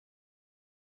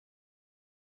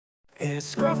In a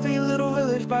scruffy little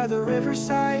village by the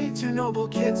riverside, two noble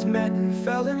kids met and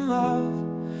fell in love.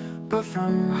 But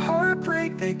from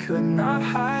heartbreak they could not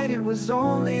hide, it was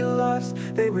only lust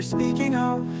they were speaking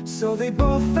of. So they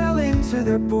both fell into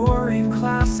their boring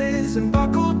classes and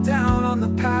buckled down on the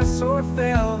pass or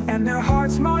fail. And their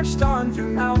hearts marched on through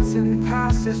mountain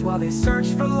passes while they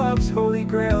searched for love's holy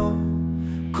grail.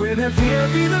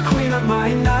 Guinevere, be the queen of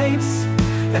my nights,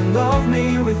 and love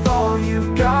me with all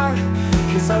you've got.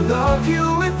 'Cause I love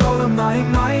you with all of my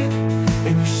might,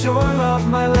 and you sure love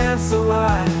my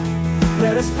Lancelot.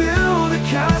 Let us build a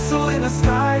castle in the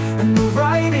sky and move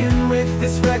right in with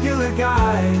this regular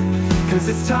guy. 'Cause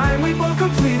it's time we both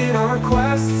completed our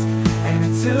quests, and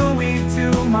until we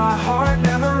do, my heart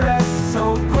never rests.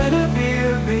 So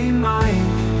Guinevere, be mine.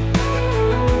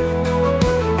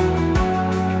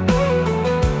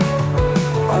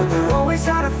 Arthur always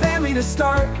had a family to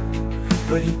start,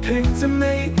 but he picked a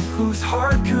mate whose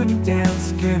heart couldn't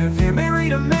dance. Guinevere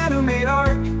married a man who made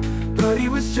art, but he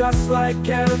was just like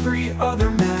every other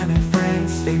man in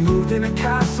France. They moved into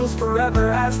castles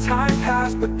forever as time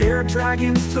passed, but their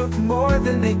dragons took more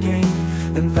than they gained.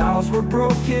 Then vows were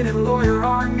broken and lawyer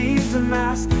armies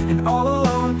amassed, and all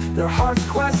alone their heart's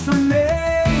quest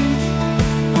remained.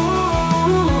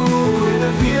 Ooh,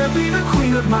 Guinevere, be the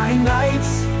queen of my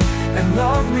nights, and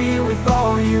love me with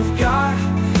all you've got.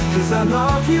 'Cause I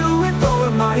love you with all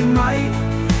of my might,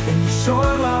 and you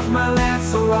sure love my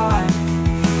Lancelot.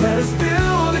 Let us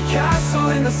build a castle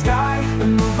in the sky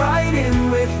and move right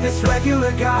in with this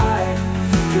regular guy.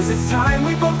 'Cause it's time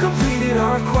we both completed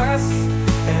our quests,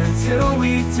 and until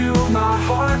we do, my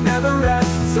heart never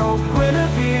rests. So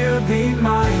Guinevere, be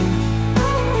mine.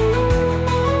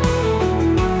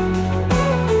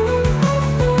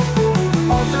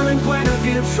 Arthur and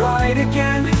Guinevere tried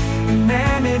again and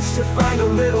managed to find a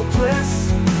little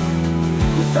bliss.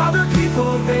 With other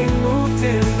people they moved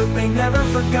in, but they never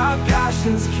forgot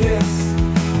passion's kiss.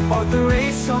 Arthur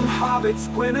ate some hobbits,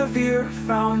 Guinevere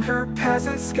found her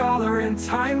peasant scholar, and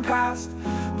time passed,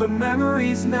 but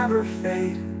memories never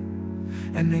fade.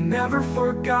 And they never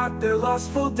forgot their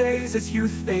lustful days as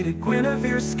youth faded.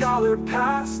 Guinevere's scholar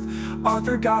passed,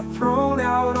 Arthur got thrown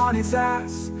out on his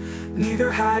ass.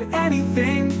 Neither had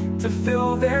anything to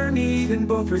fill their need, and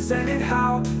both resented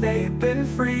how they had been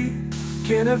free.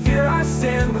 Guinevere, I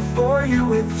stand before you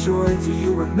with joy. Do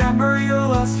you remember your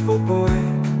lustful boy?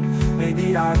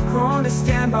 Maybe I've grown to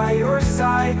stand by your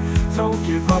side. Don't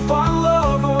give up on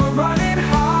love or run and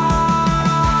hide.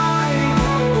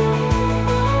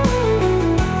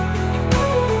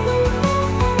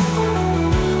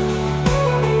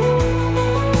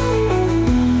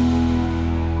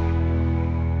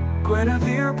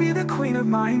 Guinevere, be the queen of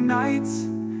my nights,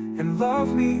 and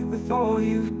love me with all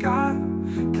you've got.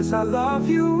 'Cause I love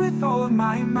you with all of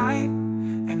my might,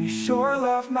 and you sure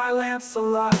love my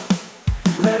Lancelot.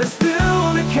 Let us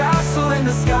build a castle in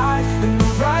the sky and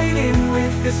move right in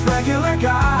with this regular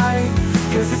guy.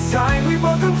 'Cause it's time we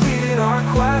both completed our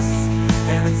quests,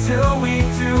 and until we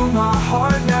do, my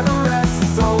heart never rests.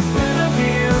 So Guinevere,